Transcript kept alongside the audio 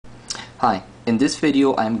Hi, in this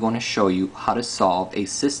video I'm going to show you how to solve a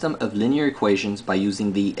system of linear equations by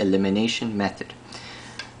using the elimination method.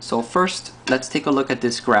 So first, let's take a look at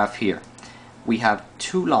this graph here. We have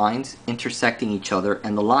two lines intersecting each other,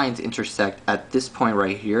 and the lines intersect at this point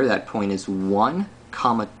right here. That point is 1,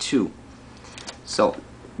 2. So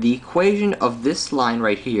the equation of this line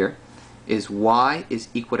right here is y is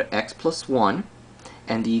equal to x plus 1,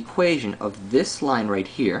 and the equation of this line right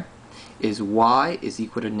here is y is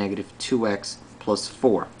equal to negative 2x plus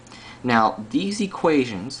 4. Now these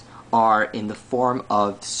equations are in the form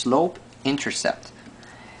of slope-intercept,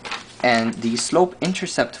 and the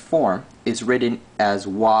slope-intercept form is written as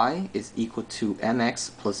y is equal to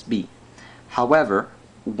mx plus b. However,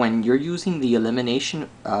 when you're using the elimination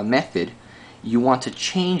method, you want to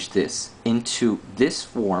change this into this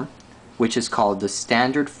form, which is called the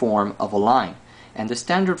standard form of a line. And the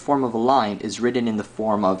standard form of a line is written in the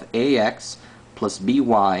form of ax plus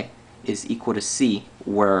by is equal to c,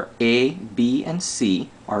 where a, b, and c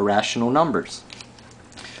are rational numbers.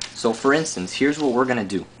 So for instance, here's what we're going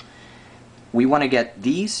to do. We want to get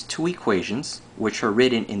these two equations, which are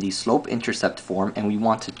written in the slope-intercept form, and we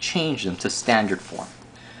want to change them to standard form.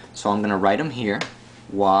 So I'm going to write them here.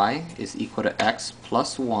 Y is equal to x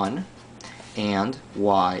plus 1 and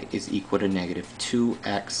y is equal to negative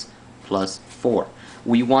 2x plus 4.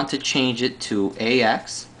 We want to change it to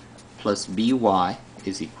ax plus by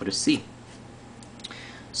is equal to c.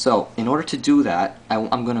 So in order to do that,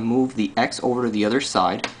 I'm going to move the x over to the other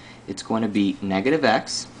side. It's going to be negative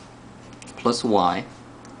x plus y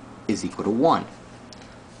is equal to 1.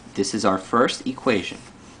 This is our first equation,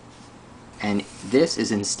 and this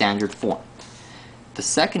is in standard form. The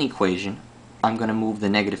second equation, I'm going to move the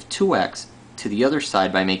negative 2x to the other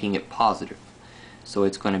side by making it positive. So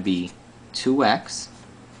it's going to be 2x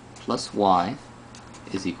plus y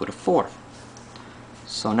is equal to 4.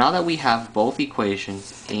 So now that we have both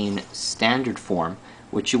equations in standard form,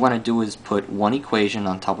 what you want to do is put one equation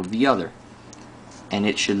on top of the other, and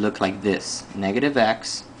it should look like this. Negative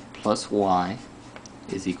x plus y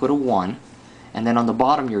is equal to 1, and then on the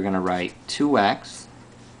bottom you're going to write 2x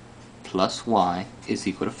plus y is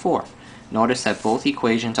equal to 4. Notice that both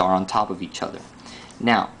equations are on top of each other.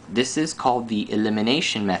 Now, this is called the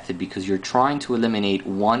elimination method because you're trying to eliminate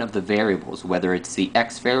one of the variables, whether it's the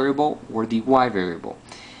x variable or the y variable.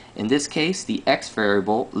 In this case, the x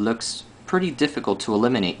variable looks pretty difficult to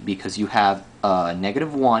eliminate because you have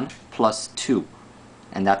negative 1 plus 2,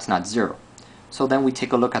 and that's not 0. So then we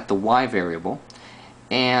take a look at the y variable,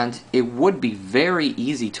 and it would be very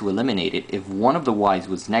easy to eliminate it if one of the y's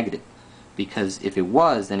was negative, because if it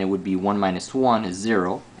was, then it would be 1 minus 1 is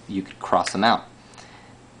 0. You could cross them out.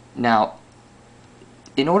 Now,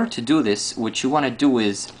 in order to do this, what you want to do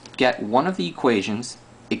is get one of the equations.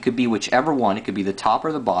 It could be whichever one. It could be the top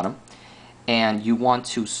or the bottom, and you want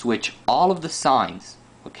to switch all of the signs.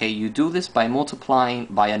 Okay, you do this by multiplying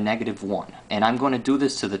by a negative 1, and I'm going to do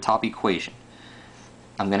this to the top equation.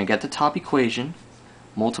 I'm going to get the top equation,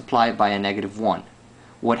 multiply it by a negative 1.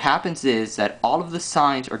 What happens is that all of the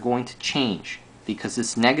signs are going to change because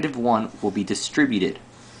this negative 1 will be distributed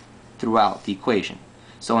throughout the equation.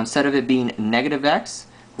 So instead of it being negative x,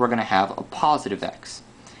 we're going to have a positive x.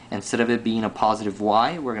 Instead of it being a positive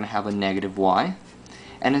y, we're going to have a negative y.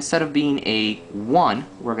 And instead of being a 1,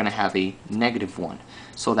 we're going to have a negative 1.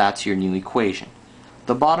 So that's your new equation.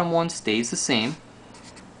 The bottom one stays the same.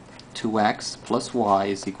 2x plus y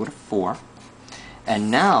is equal to 4.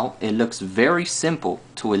 And now it looks very simple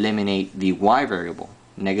to eliminate the y variable.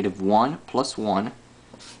 Negative 1 plus 1,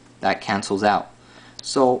 that cancels out.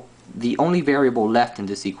 So the only variable left in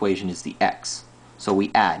this equation is the x. So we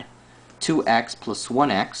add 2x plus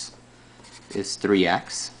 1x is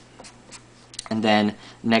 3x. And then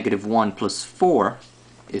negative 1 plus 4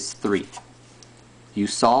 is 3. You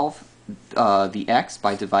solve the x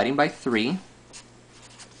by dividing by 3.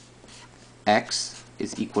 X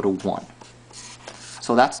is equal to 1.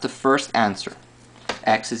 So that's the first answer.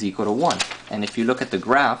 X is equal to 1. And if you look at the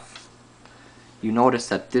graph, you notice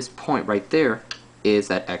that this point right there is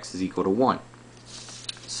that x is equal to 1.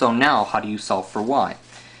 So now, how do you solve for y?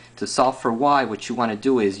 To solve for y, what you want to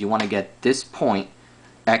do is you want to get this point,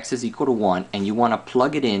 x is equal to 1, and you want to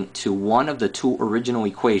plug it in to one of the two original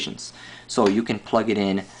equations. So you can plug it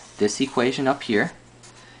in this equation up here.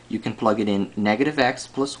 You can plug it in negative x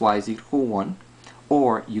plus y is equal to 1,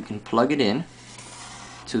 or you can plug it in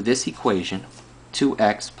to this equation,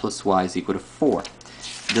 2x plus y is equal to 4.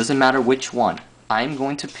 Doesn't matter which one. I'm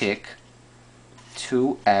going to pick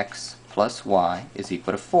 2x plus y is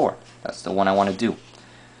equal to 4. That's the one I want to do.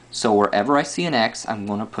 So wherever I see an x, I'm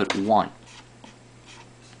going to put 1.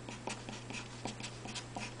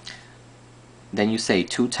 Then you say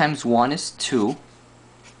 2 times 1 is 2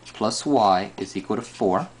 plus y is equal to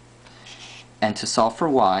 4. And to solve for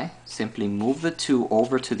y, simply move the 2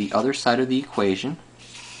 over to the other side of the equation.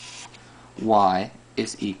 Y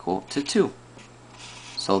is equal to 2.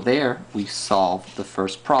 So there we solved the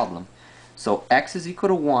first problem. So x is equal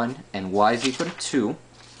to 1 and y is equal to 2.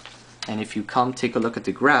 And if you come take a look at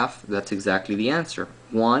the graph, that's exactly the answer.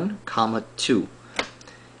 1, 2.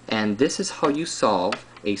 And this is how you solve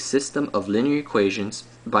a system of linear equations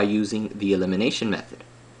by using the elimination method.